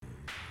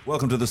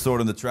Welcome to the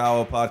Sword and the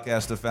Trowel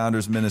podcast of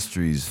Founders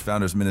Ministries.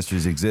 Founders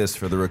Ministries exists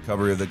for the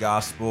recovery of the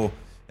gospel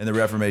and the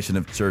reformation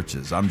of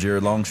churches. I'm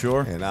Jared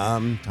Longshore. And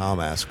I'm Tom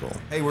Askell.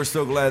 Hey, we're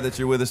so glad that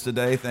you're with us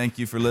today. Thank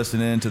you for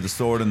listening to the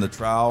Sword and the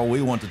Trowel.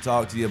 We want to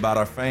talk to you about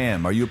our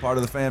fam. Are you a part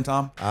of the fam,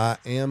 Tom? I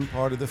am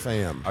part of the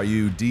fam. Are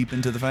you deep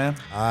into the fam?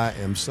 I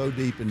am so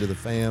deep into the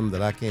fam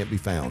that I can't be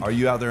found. Are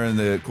you out there in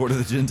the court of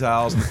the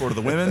Gentiles and the court of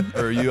the women?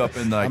 Or are you up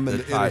in the I'm in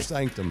the inner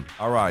sanctum.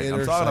 All right. Inner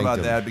I'm talking sanctum.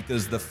 about that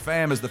because the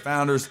fam is the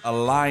Founders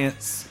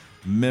Alliance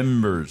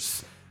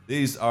members.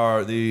 These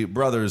are the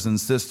brothers and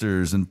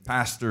sisters and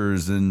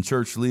pastors and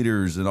church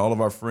leaders and all of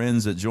our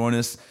friends that join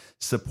us,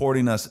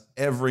 supporting us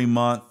every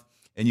month.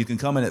 And you can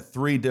come in at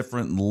 3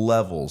 different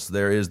levels.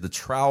 There is the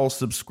trowel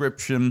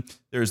subscription,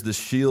 there's the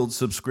shield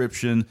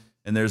subscription,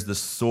 and there's the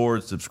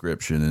sword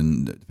subscription.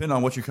 And depending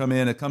on what you come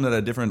in, it comes at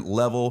a different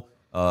level,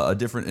 a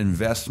different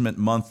investment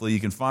monthly.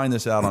 You can find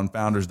this out on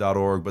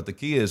founders.org. But the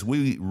key is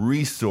we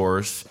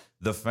resource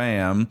the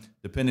fam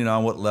depending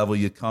on what level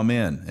you come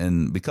in.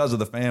 And because of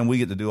the fam, we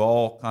get to do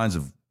all kinds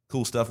of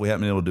cool stuff we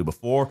haven't been able to do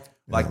before,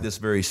 like this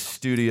very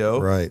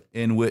studio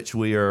in which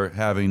we are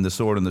having the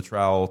Sword and the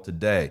Trowel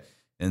today.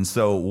 And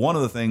so one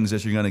of the things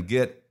that you're going to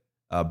get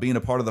being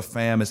a part of the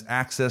fam is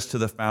access to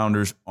the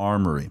Founders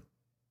Armory.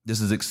 This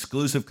is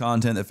exclusive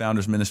content that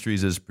Founders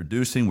Ministries is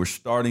producing. We're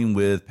starting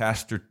with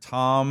Pastor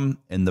Tom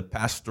and the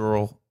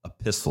Pastoral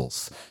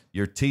Epistles.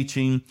 You're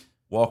teaching,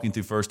 walking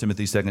through 1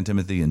 Timothy, 2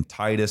 Timothy, and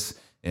Titus,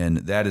 and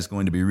that is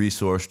going to be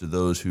resourced to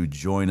those who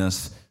join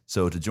us.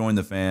 So to join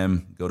the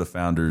fam, go to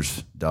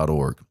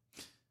founders.org.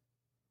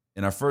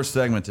 In our first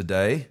segment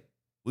today,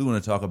 we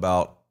want to talk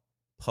about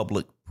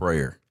public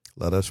prayer.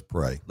 Let us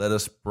pray. Let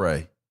us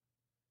pray.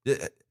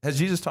 Has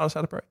Jesus taught us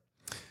how to pray?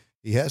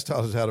 He has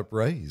taught us how to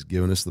pray. He's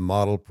given us the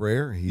model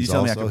prayer. He's you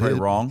tell me I can pray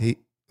wrong?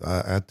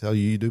 I tell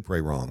you, you do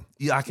pray wrong.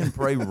 Yeah, I can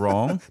pray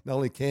wrong. Not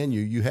only can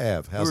you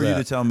have. How's Who are that?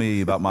 you to tell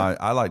me about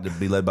I like to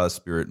be led by the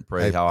Spirit and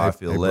pray I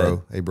feel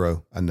led.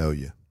 Bro, I know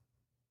you.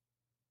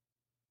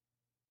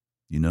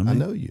 You know me? I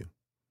know you.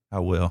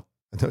 How well?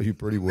 I know you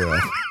pretty well.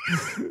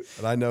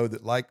 And I know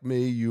that like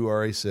me, you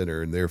are a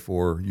sinner, and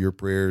therefore your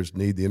prayers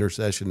need the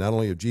intercession not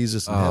only of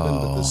Jesus in heaven,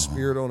 but the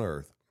Spirit on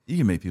earth. You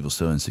can make people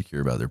so insecure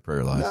about their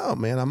prayer life. No,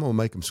 man, I'm going to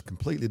make them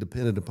completely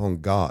dependent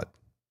upon God.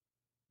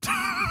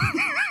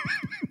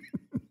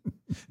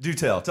 Do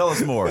tell. Tell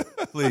us more,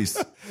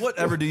 please.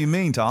 Whatever do you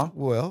mean, Tom?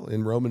 Well,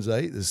 in Romans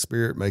 8, the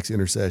Spirit makes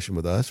intercession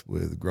with us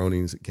with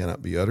groanings that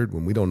cannot be uttered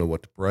when we don't know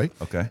what to pray.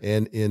 Okay.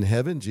 And in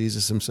heaven,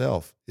 Jesus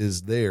himself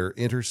is there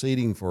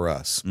interceding for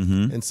us.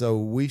 Mm-hmm. And so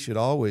we should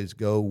always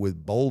go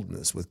with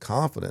boldness, with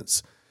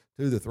confidence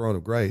to the throne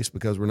of grace,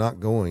 because we're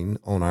not going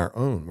on our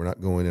own. We're not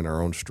going in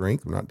our own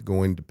strength. We're not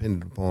going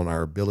dependent upon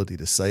our ability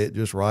to say it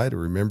just right or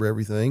remember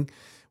everything.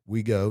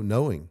 We go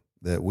knowing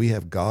that we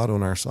have God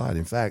on our side.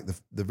 In fact,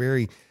 the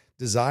very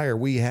desire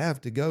we have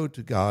to go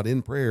to God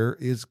in prayer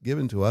is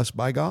given to us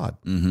by God.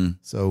 Mm-hmm.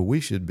 So we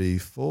should be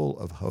full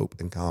of hope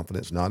and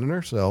confidence, not in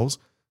ourselves,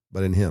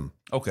 but in him.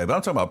 Okay, but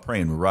I'm talking about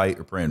praying right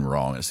or praying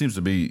wrong. It seems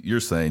to be, you're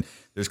saying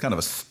there's kind of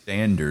a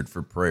standard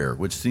for prayer,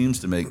 which seems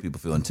to make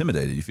people feel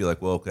intimidated. You feel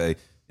like, well, okay,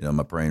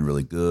 am I praying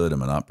really good?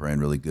 Am I not praying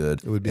really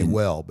good? It would be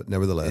but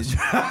nevertheless.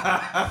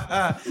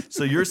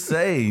 So you're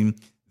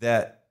saying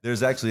that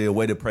there's actually a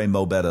way to pray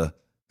mo better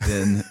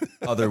than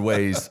other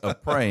ways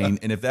of praying.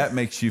 And if that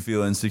makes you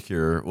feel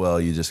insecure, well,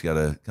 you just got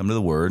to come to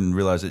the Word and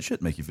realize it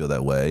shouldn't make you feel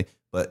that way.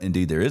 But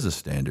indeed, there is a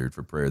standard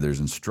for prayer. There's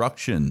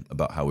instruction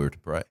about how we're to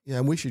pray. Yeah,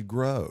 and we should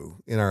grow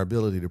in our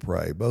ability to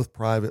pray, both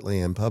privately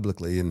and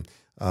publicly. And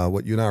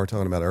what you and I were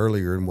talking about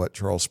earlier, and what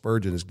Charles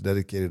Spurgeon has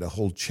dedicated a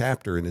whole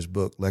chapter in his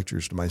book,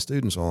 Lectures to My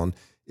Students on,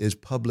 is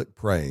public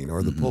praying,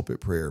 or the pulpit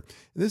prayer.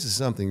 And this is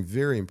something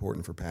very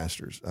important for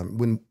pastors.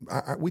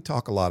 We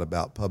talk a lot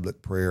about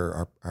public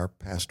prayer, our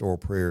pastoral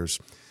prayers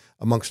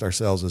amongst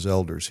ourselves as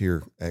elders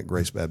here at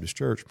Grace Baptist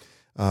Church,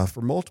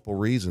 for multiple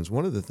reasons.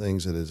 One of the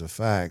things that is a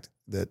fact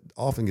that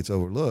often gets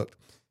overlooked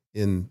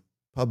in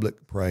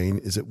public praying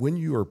is that when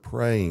you are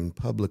praying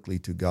publicly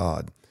to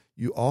God,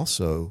 you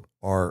also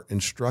are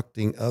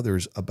instructing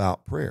others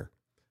about prayer.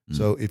 Mm-hmm.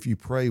 So if you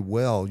pray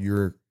well,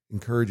 you're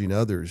encouraging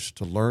others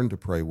to learn to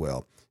pray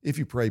well. If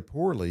you pray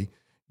poorly,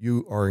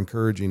 you are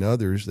encouraging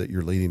others that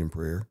you're leading in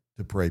prayer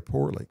to pray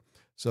poorly.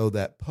 So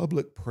that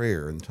public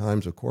prayer in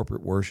times of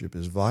corporate worship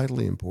is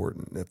vitally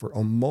important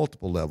on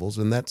multiple levels,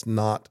 and that's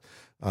not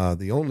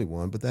the only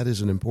one, but that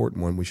is an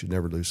important one we should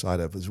never lose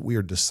sight of, is we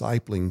are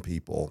discipling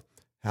people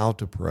how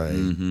to pray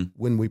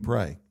when we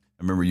pray.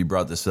 I remember you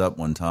brought this up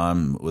one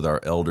time with our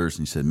elders,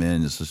 and you said,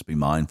 man, let's just be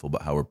mindful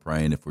about how we're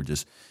praying. If we're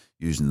just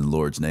using the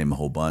Lord's name a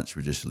whole bunch,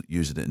 we're just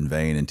using it in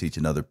vain and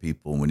teaching other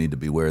people, and we need to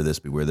beware of this,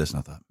 beware of this. And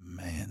I thought,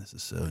 man, this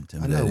is so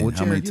intimidating. I know. Well, how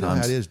Jared, many you times?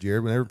 know how it is,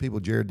 Jared. Whenever people,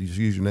 Jared, you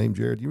use your name,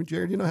 Jared, you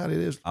know how it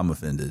is. I'm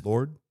offended.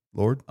 Lord,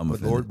 I'm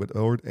offended.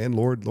 Lord, and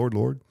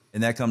Lord.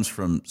 And that comes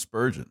from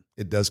Spurgeon.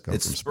 It does come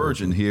from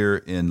Spurgeon here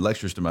in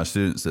Lectures to My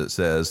Students that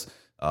says,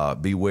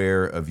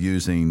 beware of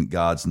using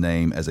God's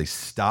name as a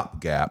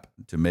stopgap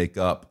to make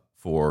up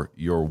for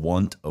your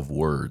want of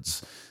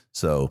words.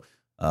 So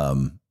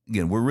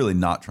again, we're really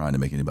not trying to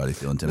make anybody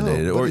feel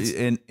intimidated. No,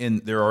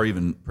 and there are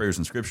even prayers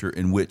in Scripture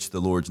in which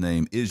the Lord's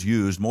name is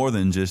used more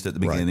than just at the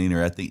beginning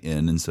or at the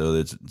end. And so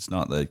it's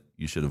not that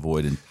you should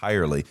avoid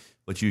entirely,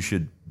 but you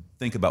should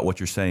think about what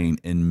you're saying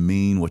and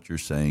mean what you're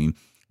saying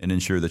and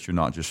ensure that you're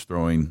not just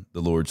throwing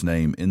the Lord's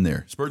name in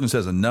there. Spurgeon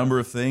says a number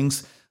of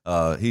things.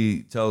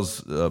 He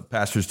tells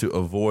pastors to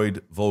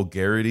avoid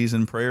vulgarities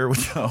in prayer,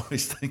 which I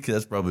always think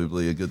that's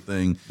probably a good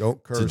thing.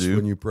 Don't curse to do.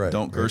 when you pray.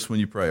 Don't curse when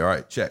you pray. All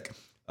right, check.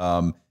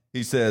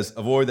 He says,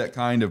 avoid that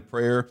kind of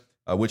prayer,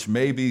 which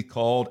may be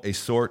called a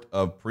sort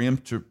of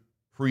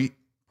preemptory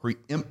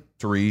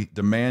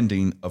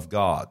demanding of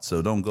God.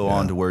 So don't go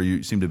on to where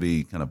you seem to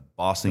be kind of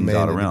bossing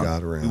God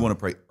around. We want to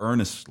pray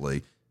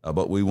earnestly,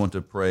 but we want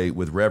to pray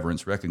with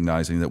reverence,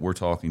 recognizing that we're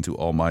talking to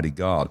Almighty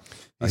God.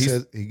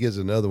 He gives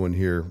another one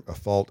here. A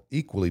fault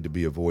equally to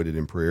be avoided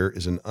in prayer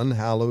is an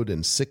unhallowed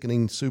and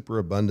sickening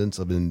superabundance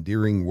of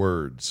endearing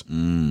words.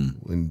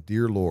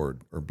 Dear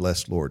Lord or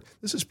blessed Lord.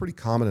 This is pretty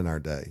common in our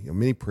day.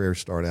 Many prayers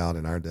start out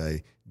in our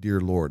day, Dear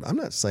Lord. I'm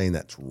not saying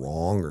that's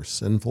wrong or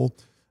sinful.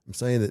 I'm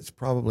saying that it's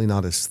probably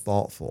not as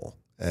thoughtful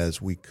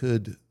as we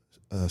could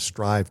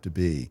strive to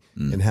be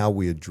in how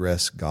we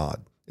address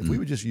God. If we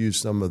would just use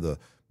some of the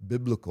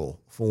biblical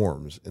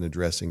forms in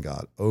addressing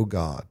God, oh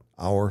God,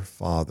 our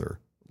Father,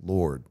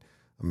 Lord.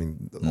 I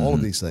mean, all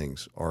of these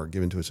things are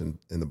given to us in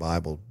the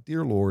Bible.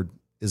 Dear Lord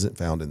isn't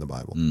found in the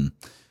Bible.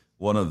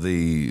 One of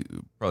the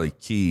probably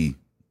key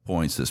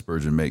points that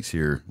Spurgeon makes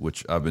here,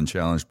 which I've been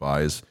challenged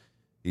by, is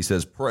he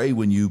says, pray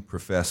when you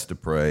profess to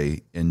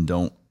pray and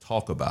don't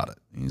talk about it.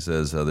 He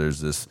says there's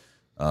this,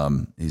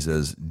 he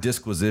says,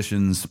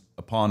 disquisitions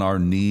upon our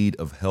need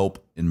of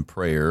help in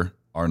prayer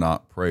are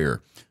not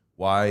prayer.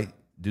 Why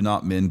do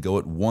not men go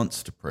at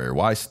once to prayer?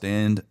 Why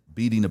stand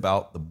beating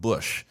about the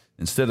bush?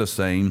 Instead of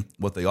saying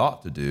what they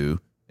ought to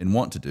do and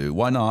want to do,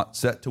 why not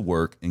set to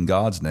work in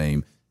God's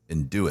name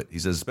and do it? He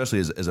says, especially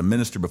as a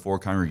minister before a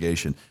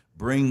congregation,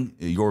 bring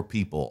your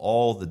people,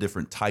 all the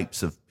different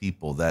types of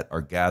people that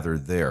are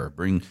gathered there.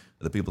 Bring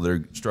the people that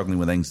are struggling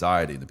with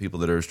anxiety, the people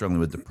that are struggling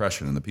with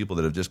depression, and the people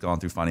that have just gone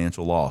through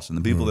financial loss, and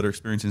the people that are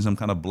experiencing some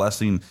kind of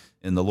blessing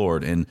in the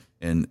Lord. And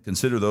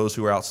consider those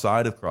who are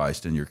outside of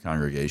Christ in your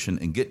congregation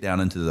and get down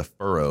into the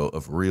furrow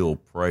of real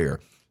prayer,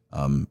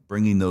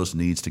 bringing those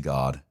needs to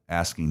God,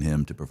 asking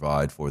Him to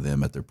provide for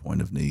them at their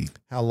point of need.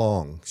 How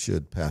long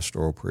should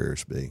pastoral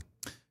prayers be?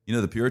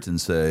 The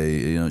Puritans say,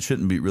 it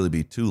shouldn't really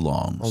be too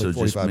long. Only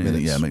 45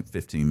 minutes. Yeah, make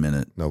 15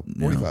 minutes. No,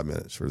 45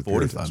 minutes for the 45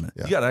 Puritans. minutes.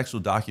 Yeah. You got to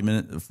actually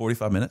document it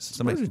 45 minutes?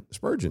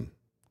 Spurgeon.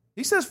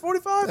 He says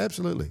 45?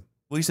 Absolutely.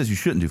 Well, he says you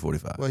shouldn't do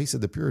 45. Well, he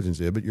said the Puritans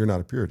did, but you're not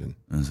a Puritan.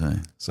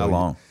 So how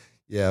long?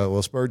 Yeah,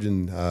 well,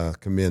 Spurgeon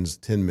commends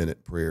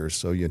 10-minute prayers.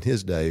 So in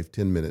his day,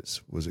 10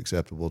 minutes was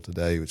acceptable.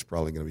 Today, it's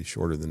probably going to be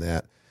shorter than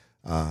that.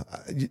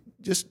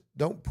 Just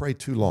don't pray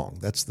too long.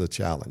 That's the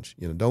challenge.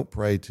 Don't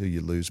pray till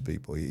you lose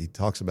people. He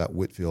talks about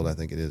Whitefield, I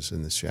think it is,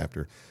 in this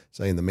chapter,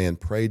 saying the man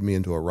prayed me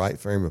into a right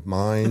frame of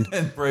mind.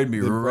 And prayed me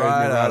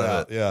right out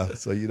of it. Yeah,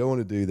 so you don't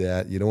want to do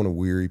that. You don't want to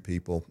weary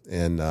people.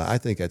 And I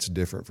think that's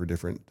different for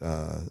different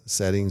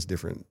settings,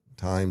 different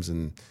times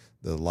in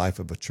the life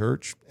of a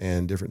church,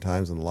 and different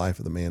times in the life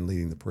of the man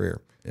leading the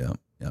prayer. Yeah.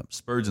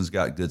 Spurgeon's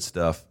got good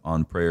stuff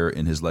on prayer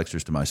in his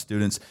lectures to my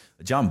students.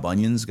 John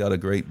Bunyan's got a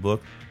great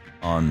book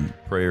on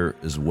prayer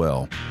as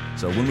well.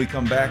 So when we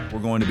come back, we're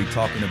going to be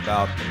talking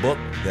about a book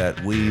that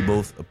we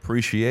both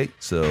appreciate.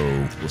 So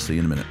we'll see you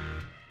in a minute.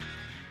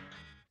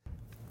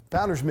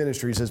 Founders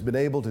Ministries has been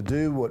able to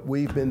do what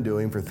we've been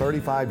doing for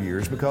 35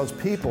 years because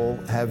people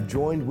have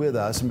joined with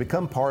us and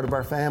become part of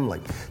our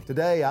family.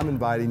 Today, I'm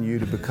inviting you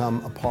to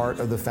become a part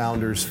of the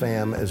Founders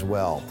fam as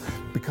well.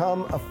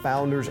 Become a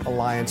Founders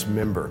Alliance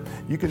member.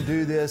 You can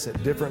do this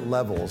at different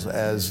levels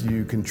as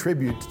you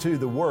contribute to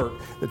the work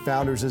that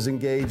Founders is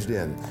engaged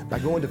in. By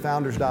going to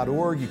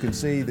founders.org, you can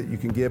see that you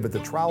can give at the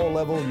trowel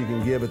level, you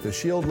can give at the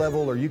shield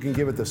level, or you can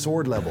give at the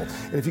sword level.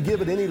 And if you give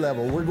at any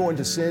level, we're going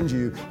to send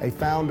you a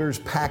Founders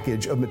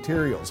package of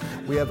materials.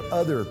 We have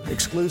other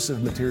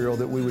exclusive material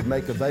that we would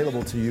make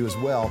available to you as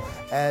well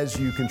as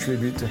you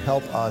contribute to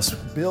help us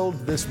build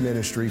this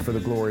ministry for the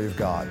glory of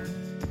God.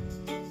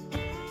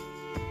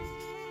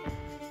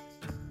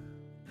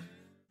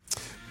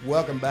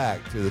 Welcome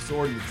back to the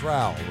Sword and the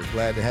Trowel. We're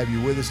glad to have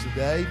you with us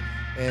today.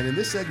 And in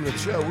this segment of the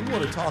show, we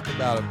want to talk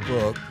about a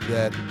book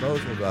that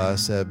both of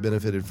us have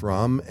benefited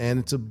from. And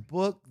it's a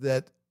book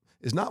that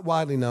is not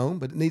widely known,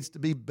 but it needs to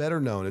be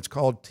better known. It's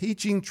called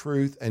Teaching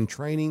Truth and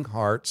Training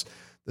Hearts,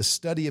 The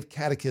Study of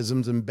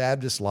Catechisms in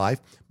Baptist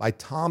Life by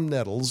Tom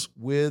Nettles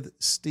with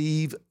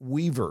Steve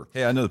Weaver.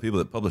 Hey, I know the people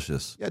that publish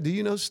this. Yeah, do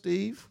you know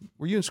Steve?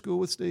 Were you in school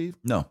with Steve?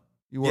 No.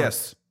 You were?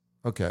 Yes.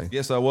 Okay.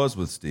 Yes, I was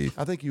with Steve.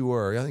 I think you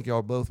were. I think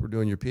y'all both were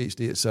doing your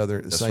PhD at Southern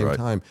at the same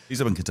time. He's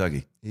up in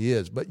Kentucky. He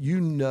is. But you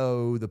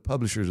know the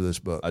publishers of this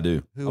book. I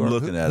do. I'm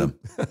looking at him.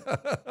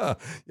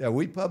 Yeah,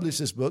 we published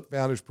this book.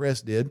 Founders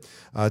Press did.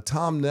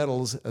 Tom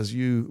Nettles, as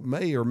you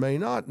may or may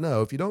not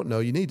know, if you don't know,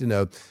 you need to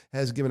know,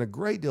 has given a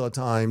great deal of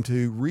time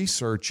to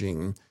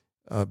researching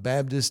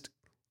Baptist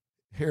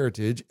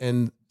heritage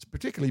and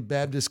particularly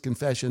Baptist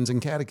confessions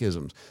and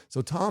catechisms.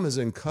 So Tom has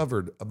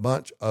uncovered a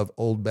bunch of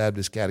old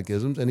Baptist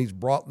catechisms, and he's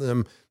brought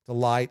them to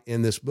light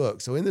in this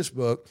book. So in this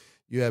book,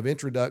 you have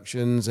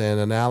introductions and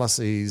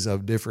analyses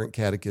of different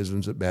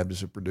catechisms that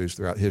Baptists have produced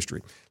throughout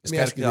history. Is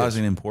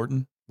catechizing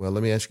important? Well,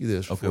 let me ask you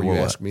this before you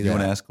ask me that. You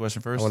want to ask a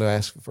question first? I want to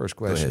ask the first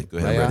question. Go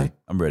ahead. Ready.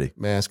 I'm ready.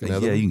 May I ask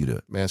another one? Yeah, you can do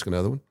it. May I ask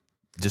another one?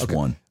 Just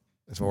one.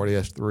 I've already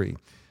asked 3.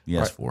 You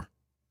asked 4.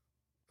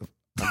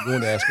 I'm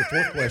going to ask a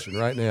 4th question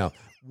right now.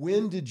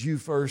 When did you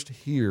first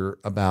hear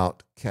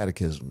about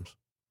catechisms?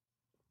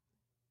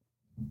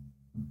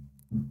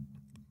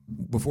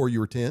 Before you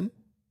were 10?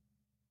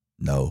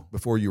 No.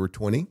 Before you were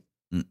 20?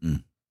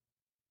 Mm-mm.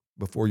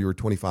 Before you were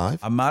 25?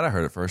 I might have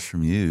heard it first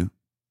from you.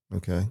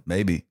 Okay.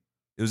 Maybe.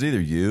 It was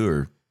either you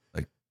or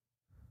like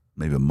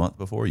maybe a month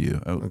before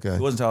you. Okay. It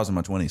wasn't until I was in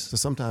my 20s. So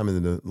sometime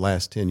in the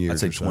last 10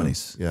 years. I'd say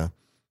 20s. Yeah.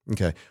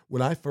 Okay.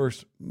 When I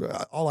first,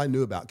 all I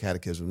knew about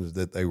catechisms is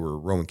that they were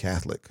Roman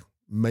Catholic,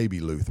 maybe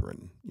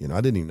Lutheran. You know,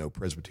 I didn't even know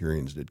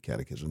Presbyterians did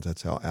catechisms.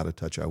 That's how out of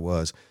touch I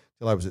was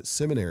till I was at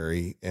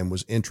seminary and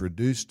was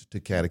introduced to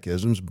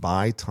catechisms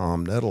by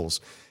Tom Nettles.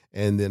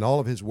 And then all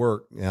of his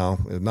work, now,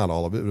 not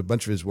all of it, but a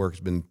bunch of his work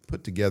has been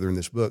put together in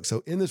this book.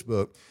 So in this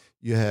book,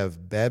 you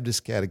have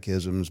Baptist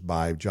catechisms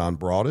by John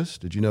Broadus.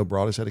 Did you know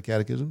Broadus had a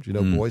catechism? Did you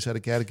know Boyce had a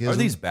catechism? Are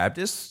these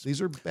Baptists? These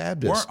are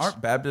Baptists.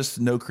 Aren't Baptists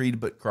no creed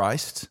but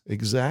Christ?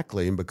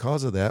 Exactly. And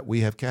because of that,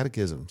 we have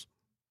catechisms.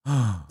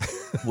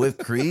 With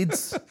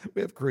creeds?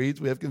 We have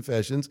creeds. We have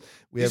confessions.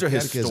 These are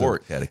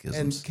historic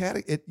catechisms.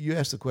 And you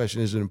asked the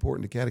question, is it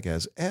important to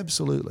catechize?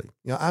 Absolutely.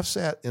 You know, I've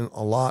sat in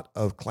a lot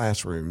of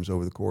classrooms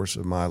over the course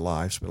of my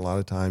life, spent a lot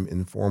of time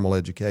in formal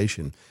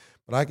education.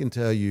 But I can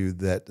tell you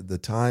that the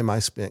time I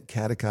spent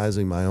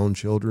catechizing my own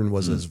children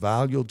was as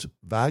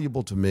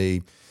valuable to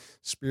me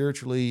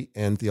spiritually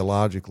and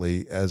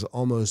theologically as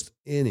almost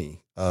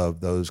any of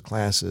those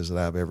classes that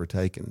I've ever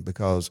taken,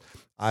 because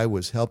I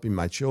was helping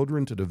my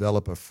children to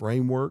develop a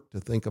framework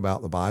to think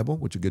about the Bible,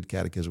 which a good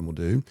catechism will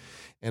do,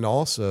 and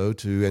also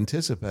to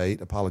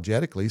anticipate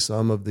apologetically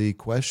some of the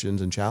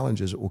questions and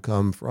challenges that will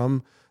come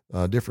from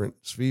different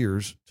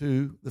spheres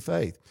to the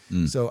faith.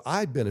 So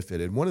I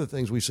benefited. One of the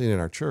things we've seen in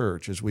our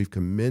church as we've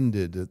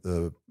commended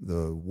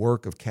the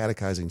work of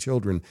catechizing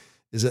children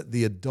is that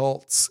the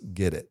adults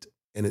get it,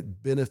 and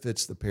it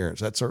benefits the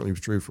parents. That certainly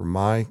was true for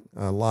my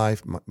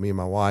life, me and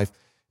my wife,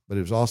 but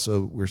it was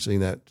also, we're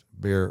seeing that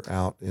bear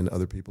out in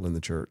other people in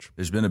the church.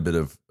 There's been a bit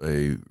of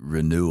a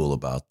renewal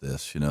about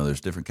this. You know, there's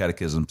different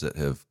catechisms that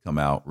have come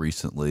out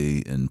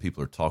recently, and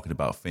people are talking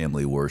about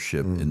family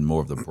worship in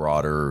more of the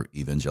broader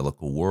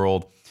evangelical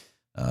world.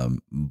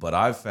 But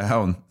I've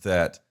found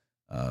that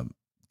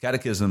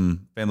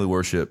catechism, family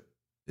worship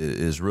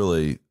is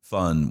really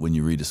fun when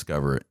you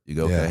rediscover it. You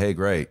go, okay, hey,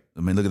 great.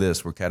 I mean, look at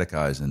this. We're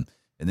catechizing.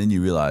 And then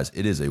you realize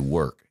it is a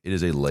work. It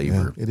is a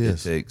labor. Yeah, it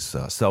is. It takes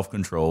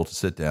self-control to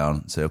sit down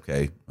and say,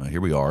 okay, here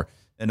we are,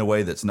 in a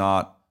way that's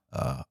not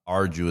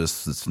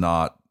arduous, that's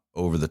not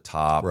over the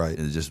top. Right.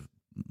 It just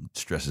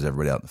stresses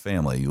everybody out in the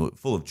family.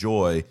 Full of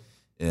joy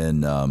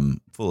and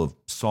full of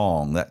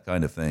song, that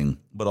kind of thing.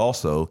 But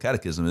also,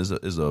 catechism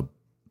is a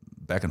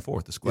back and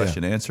forth, this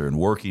question answer, and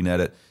working at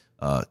it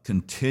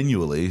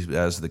continually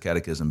as the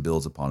catechism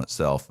builds upon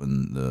itself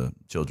and the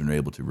children are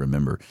able to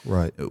remember.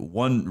 Right.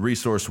 One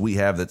resource we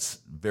have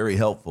that's very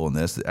helpful in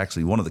this,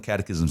 actually one of the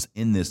catechisms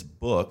in this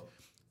book,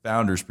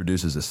 Founders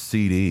produces a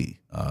CD.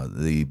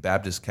 The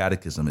Baptist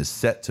Catechism is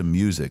set to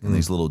music and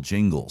these little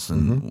jingles.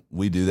 And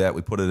we do that.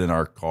 We put it in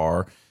our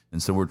car.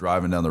 And so we're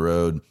driving down the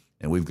road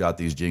and we've got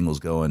these jingles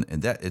going.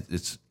 And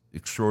it's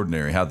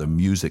extraordinary how the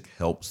music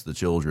helps the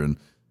children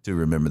to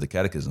remember the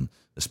catechism,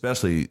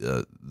 especially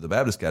the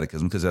Baptist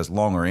Catechism, because it has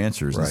longer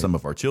answers than some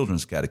of our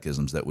children's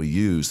catechisms that we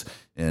use.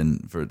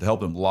 And to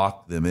help them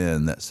lock them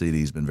in, that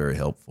CD has been very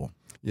helpful.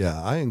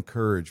 Yeah, I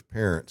encourage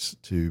parents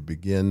to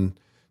begin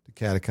to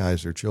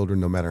catechize their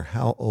children no matter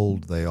how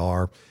old they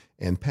are.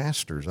 And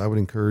pastors, I would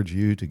encourage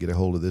you to get a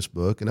hold of this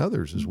book and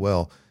others as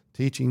well,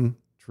 Teaching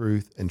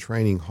Truth and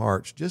Training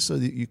Hearts, just so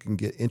that you can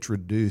get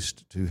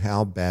introduced to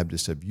how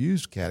Baptists have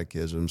used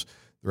catechisms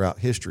throughout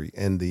history.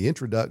 And the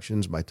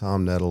introductions by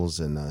Tom Nettles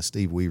and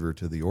Steve Weaver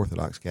to the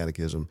Orthodox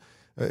Catechism,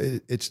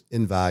 it's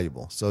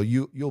invaluable. So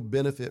you'll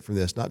benefit from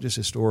this, not just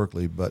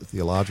historically, but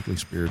theologically,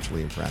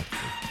 spiritually, and practically.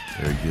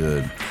 Very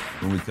good.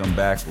 When we come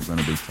back, we're going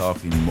to be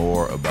talking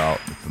more about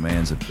the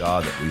commands of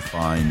God that we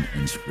find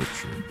in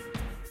Scripture.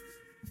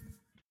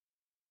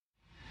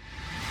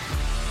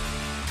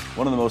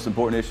 One of the most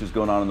important issues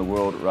going on in the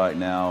world right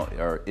now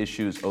are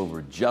issues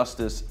over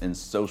justice and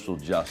social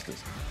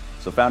justice.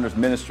 So Founders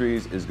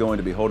Ministries is going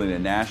to be holding a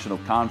national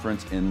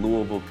conference in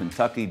Louisville,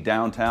 Kentucky,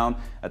 downtown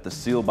at the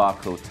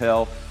Seelbach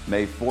Hotel,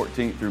 May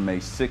 14th through May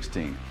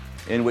 16th,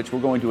 in which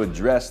we're going to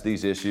address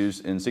these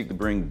issues and seek to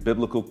bring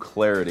biblical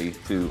clarity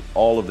to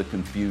all of the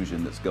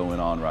confusion that's going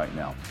on right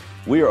now.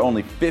 We are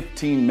only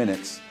 15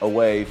 minutes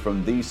away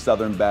from the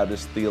Southern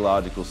Baptist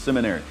Theological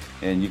Seminary.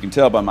 And you can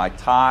tell by my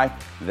tie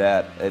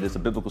that it is a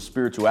biblical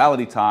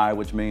spirituality tie,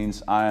 which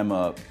means I am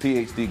a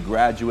PhD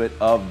graduate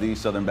of the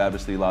Southern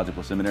Baptist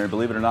Theological Seminary.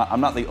 Believe it or not,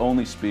 I'm not the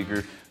only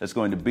speaker that's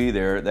going to be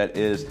there that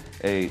is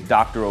a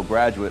doctoral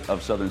graduate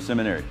of Southern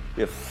Seminary.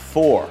 We have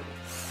four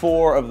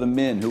of the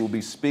men who will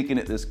be speaking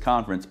at this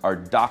conference are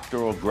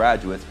doctoral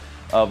graduates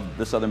of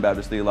the Southern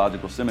Baptist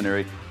Theological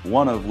Seminary,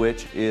 one of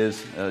which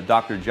is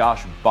Dr.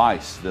 Josh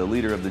Bice, the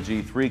leader of the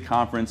G3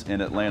 conference in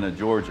Atlanta,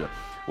 Georgia.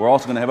 We're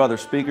also going to have other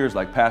speakers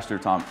like Pastor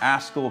Tom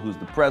Askell, who's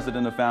the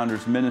president of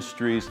Founders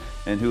Ministries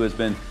and who has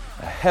been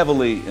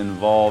heavily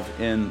involved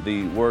in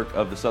the work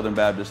of the Southern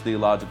Baptist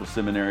Theological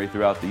Seminary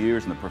throughout the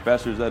years, and the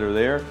professors that are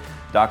there.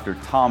 Dr.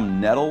 Tom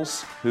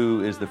Nettles,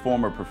 who is the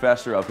former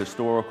professor of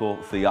historical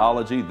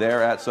theology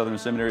there at Southern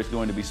Seminary, is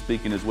going to be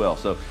speaking as well.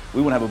 So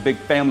we want to have a big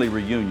family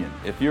reunion.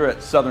 If you're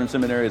at Southern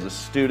Seminary as a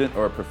student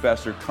or a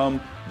professor,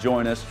 come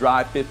join us.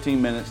 Drive 15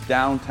 minutes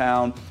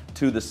downtown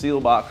to the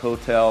Seelbach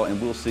Hotel,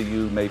 and we'll see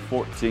you May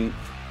 14th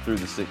through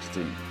the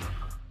 16th.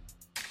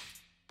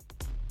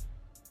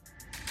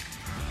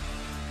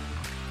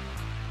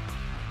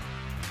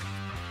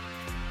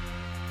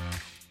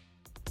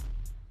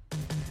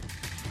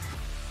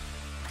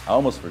 I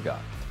almost forgot.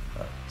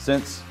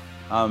 Since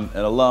I'm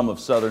an alum of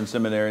Southern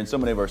Seminary and so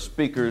many of our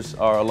speakers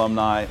are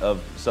alumni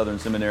of Southern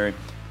Seminary,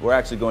 we're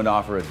actually going to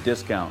offer a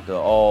discount to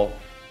all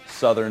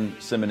Southern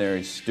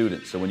Seminary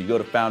students. So when you go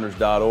to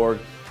founders.org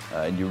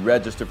and you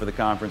register for the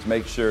conference,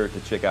 make sure to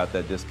check out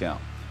that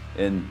discount.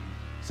 And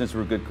since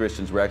we're good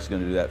Christians, we're actually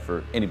going to do that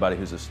for anybody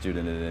who's a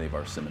student in any of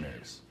our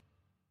seminaries.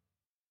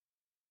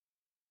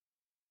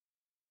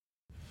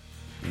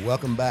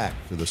 Welcome back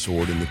to The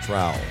Sword and the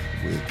Trowel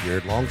with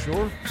Jared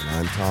Longshore, and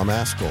I'm Tom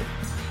Askell.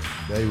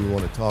 Today we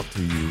want to talk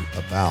to you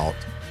about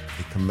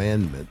a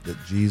commandment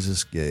that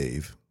Jesus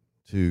gave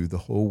to the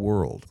whole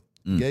world.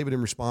 He gave it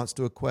in response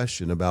to a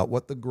question about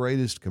what the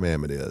greatest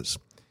commandment is.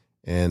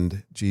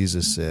 And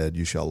Jesus said,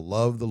 "You shall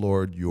love the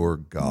Lord your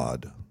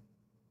God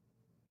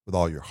with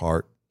all your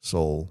heart,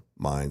 soul,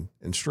 mind,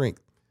 and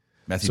strength."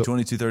 Matthew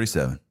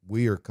 22:37.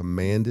 We are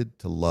commanded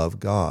to love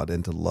God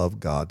and to love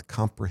God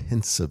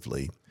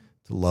comprehensively,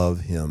 to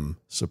love him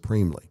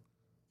supremely.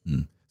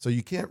 So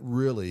you can't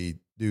really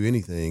do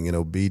anything in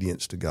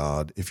obedience to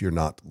God if you're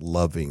not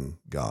loving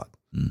God.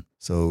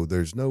 So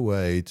there's no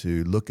way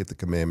to look at the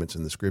commandments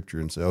in the scripture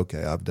and say,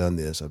 okay, I've done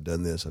this, I've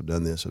done this, I've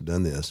done this, I've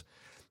done this,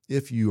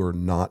 if you are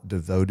not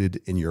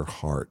devoted in your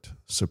heart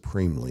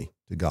supremely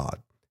to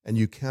God. And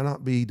you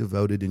cannot be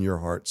devoted in your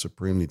heart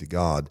supremely to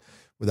God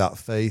without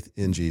faith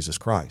in Jesus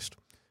Christ,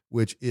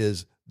 which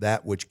is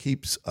that which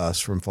keeps us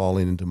from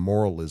falling into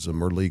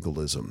moralism or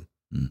legalism.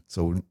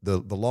 So the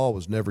law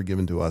was never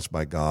given to us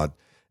by God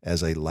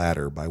as a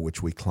ladder by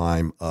which we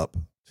climb up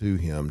to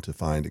him to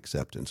find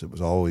acceptance. It was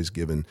always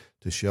given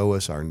to show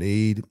us our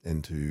need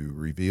and to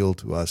reveal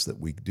to us that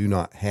we do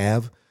not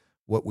have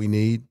what we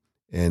need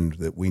and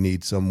that we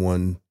need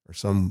someone or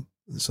some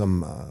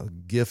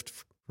gift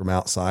from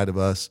outside of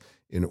us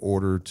in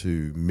order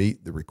to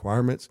meet the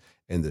requirements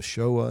and to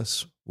show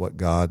us what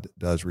God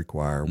does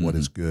require, what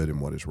is good and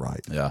what is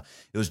right. Yeah.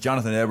 It was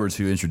Jonathan Edwards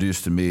who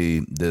introduced to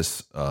me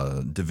this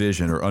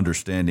division or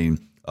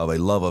understanding of a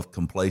love of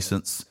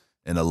complacence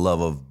and a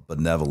love of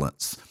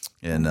benevolence.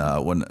 And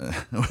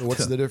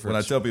what's the difference? When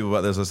I tell people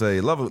about this, I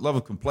say love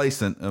of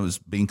complacent. It was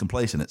being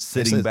complacent. It's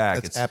sitting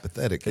back. It's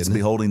apathetic. It's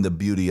beholding the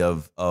beauty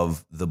of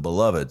the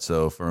beloved.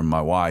 So for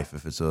my wife,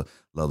 if it's a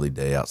lovely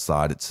day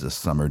outside, it's a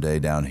summer day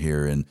down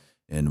here in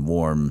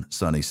warm,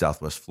 sunny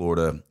Southwest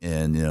Florida,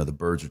 and the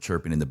birds are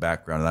chirping in the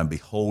background, and I'm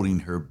beholding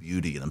her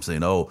beauty, and I'm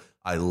saying, "Oh,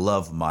 I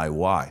love my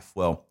wife."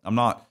 Well, I'm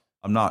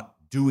not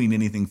doing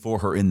anything for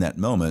her in that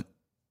moment,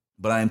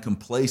 but I am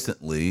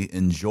complacently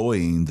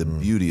enjoying the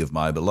beauty of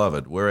my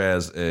beloved.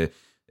 Whereas a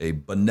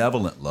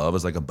benevolent love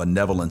is like a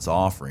benevolence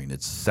offering.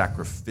 It's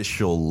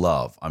sacrificial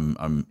love.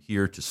 I'm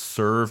here to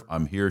serve.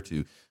 I'm here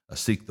to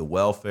seek the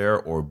welfare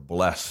or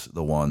bless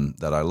the one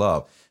that I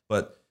love.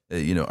 But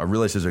I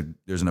realize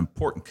there's an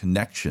important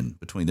connection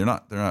between. They're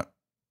not.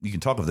 You can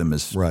talk of them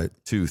as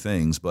two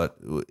things, but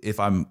if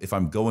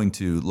I'm going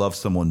to love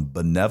someone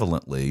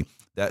benevolently,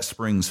 that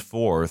springs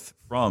forth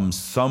from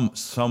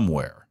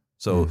somewhere.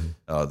 So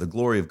the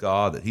glory of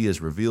God that He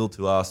has revealed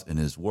to us in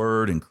His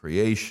Word and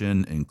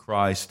creation in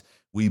Christ,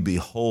 we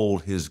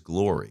behold His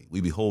glory.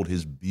 We behold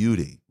His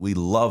beauty. We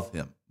love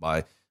Him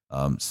by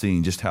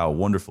seeing just how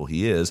wonderful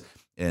He is.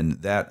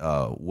 And that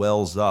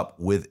wells up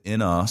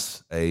within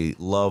us a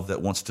love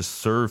that wants to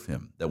serve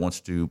Him, that wants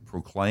to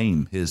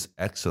proclaim His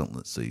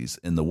excellencies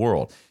in the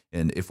world.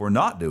 And if we're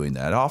not doing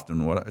that,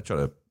 often what I try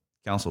to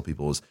counsel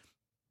people is,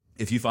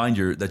 if you find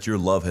that your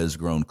love has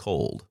grown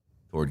cold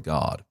toward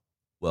God,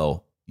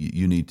 well,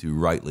 you need to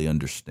rightly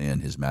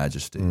understand His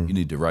majesty. You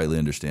need to rightly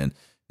understand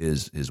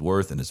His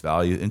worth and His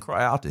value, and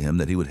cry out to Him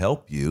that He would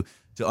help you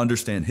to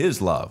understand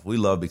His love. We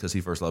love because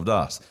He first loved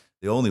us.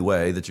 the only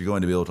way that you're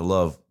going to be able to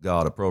love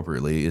God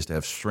appropriately is to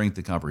have strength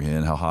to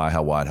comprehend how high,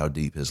 how wide, how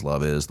deep his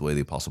love is, the way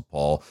the Apostle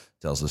Paul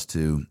tells us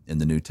to in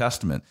the New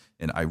Testament.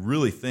 And I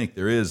really think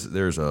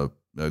there's a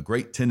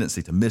great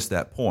tendency to miss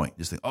that point.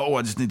 Just think,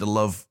 I just need to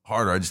love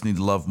harder. I just need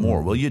to love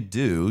more. Well, you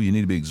do. You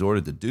need to be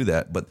exhorted to do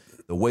that. But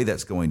the way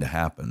that's going to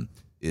happen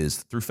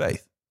is through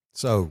faith.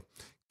 So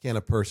can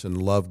a person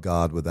love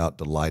God without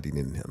delighting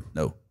in him?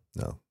 No.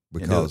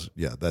 Because,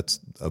 that's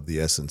of the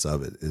essence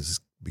of it, is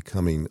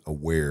becoming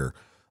aware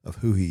of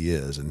who he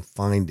is and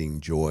finding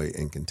joy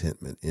and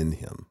contentment in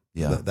him.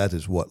 Yeah. That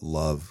is what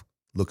love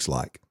looks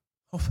like.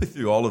 Hopefully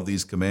through all of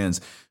these commands,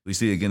 we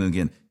see again and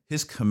again,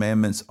 his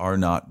commandments are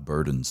not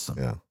burdensome.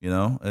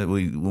 Yeah.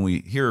 When we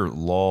hear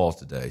law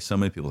today, so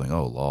many people think,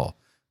 law.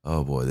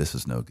 Oh boy, this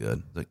is no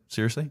good. Like,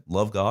 seriously?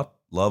 Love God?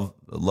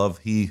 Love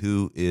he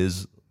who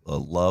is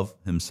love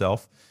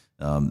himself.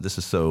 This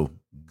is so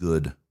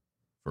good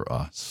for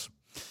us.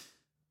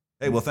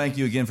 Hey, well, thank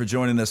you again for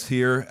joining us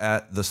here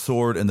at The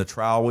Sword and the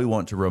Trowel. We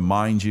want to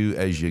remind you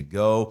as you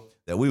go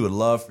that we would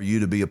love for you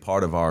to be a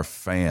part of our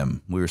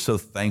fam. We are so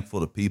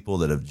thankful to people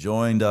that have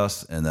joined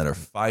us and that are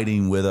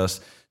fighting with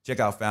us. Check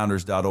out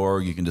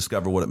founders.org. You can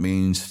discover what it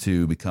means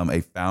to become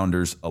a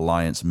Founders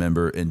Alliance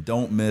member. And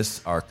don't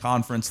miss our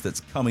conference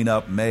that's coming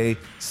up May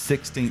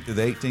 16th through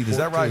the 18th. Is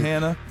that right,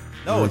 Hannah?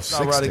 No, it's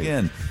not right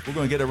again. We're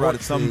going to get it right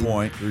at some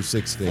point. Through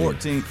 16th.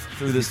 14th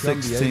through the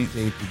 16th. The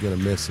 18th, you're going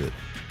to miss it.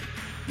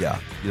 Yeah,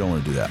 you don't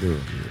want to do that.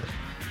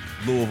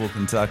 Louisville,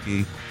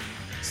 Kentucky.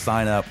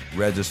 Sign up,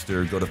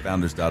 register, go to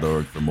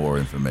founders.org for more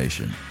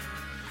information.